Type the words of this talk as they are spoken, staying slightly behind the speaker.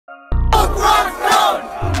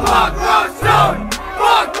Fuck Rostone!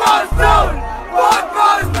 Fuck Rostone! Fuck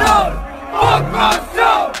Rostone! Fuck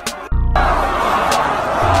Rostone!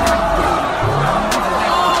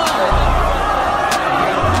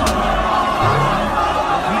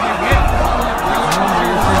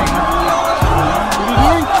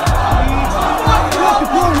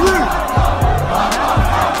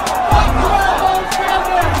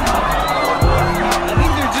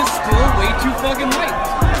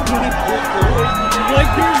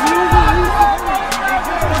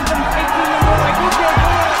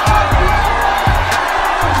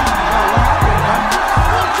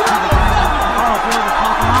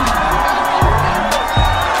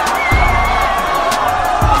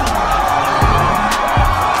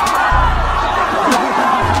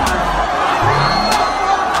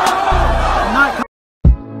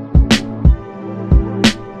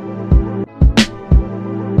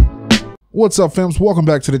 What's up, fams? Welcome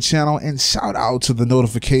back to the channel and shout out to the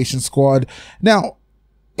notification squad. Now,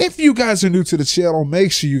 if you guys are new to the channel,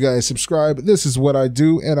 make sure you guys subscribe. This is what I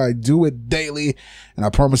do and I do it daily, and I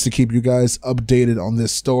promise to keep you guys updated on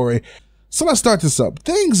this story. So let's start this up.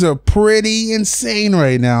 Things are pretty insane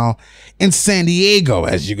right now in San Diego,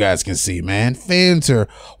 as you guys can see, man. Fans are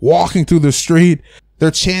walking through the street. They're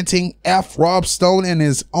chanting F Rob Stone in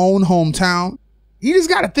his own hometown. You just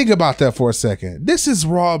got to think about that for a second. This is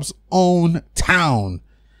Rob's own town.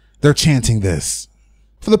 They're chanting this.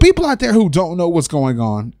 For the people out there who don't know what's going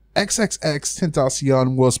on,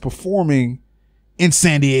 XXXTentacion was performing in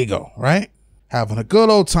San Diego, right? Having a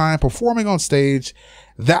good old time performing on stage.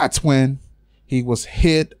 That's when he was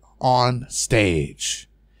hit on stage.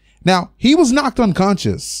 Now, he was knocked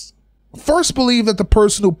unconscious. First believed that the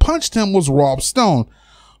person who punched him was Rob Stone.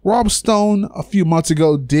 Rob Stone, a few months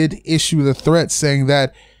ago, did issue the threat saying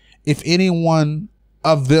that if any one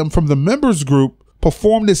of them from the members group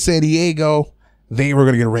performed in San Diego, they were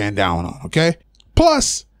going to get ran down on, okay?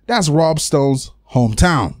 Plus, that's Rob Stone's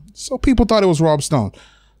hometown. So people thought it was Rob Stone.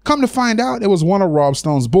 Come to find out, it was one of Rob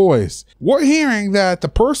Stone's boys. We're hearing that the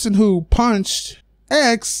person who punched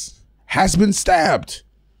X has been stabbed.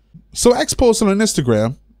 So X posted on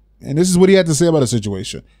Instagram, and this is what he had to say about the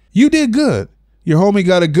situation. "You did good. Your homie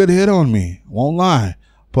got a good hit on me, won't lie.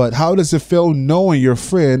 But how does it feel knowing your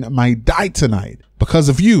friend might die tonight because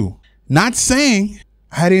of you? Not saying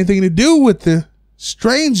I had anything to do with the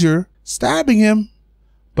stranger stabbing him,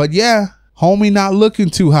 but yeah, homie not looking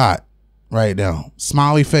too hot right now."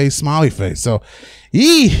 Smiley face, smiley face. So,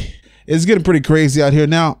 it's getting pretty crazy out here.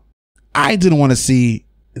 Now, I didn't want to see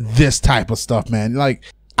this type of stuff, man. Like,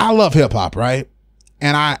 I love hip hop, right?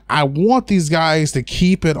 And I want these guys to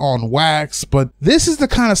keep it on wax, but this is the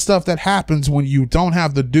kind of stuff that happens when you don't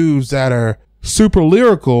have the dudes that are super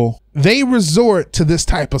lyrical. They resort to this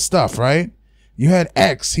type of stuff, right? You had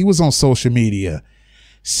X, he was on social media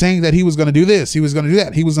saying that he was going to do this, he was going to do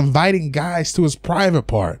that. He was inviting guys to his private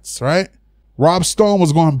parts, right? Rob Stone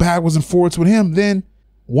was going backwards and forwards with him. Then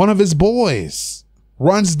one of his boys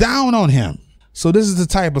runs down on him. So this is the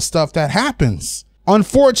type of stuff that happens.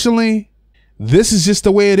 Unfortunately, this is just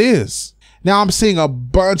the way it is. Now I'm seeing a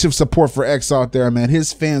bunch of support for X out there, man.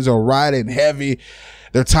 His fans are riding heavy.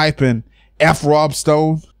 They're typing F Rob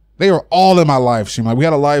Stone. They were all in my live stream. Like, we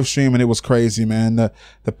had a live stream and it was crazy, man.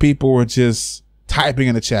 The people were just typing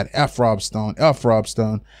in the chat, F Rob Stone, F Rob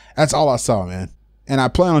Stone. That's all I saw, man. And I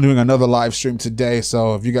plan on doing another live stream today.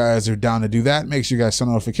 So if you guys are down to do that, make sure you guys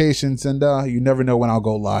send notifications, and you never know when I'll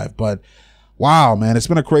go live. But wow, man, it's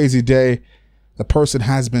been a crazy day. The person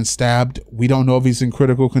has been stabbed. We don't know if he's in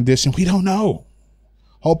critical condition. We don't know.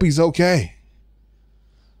 Hope he's okay.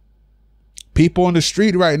 People on the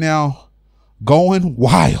street right now going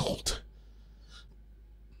wild.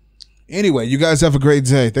 Anyway, you guys have a great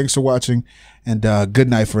day. Thanks for watching, and good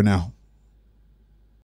night for now.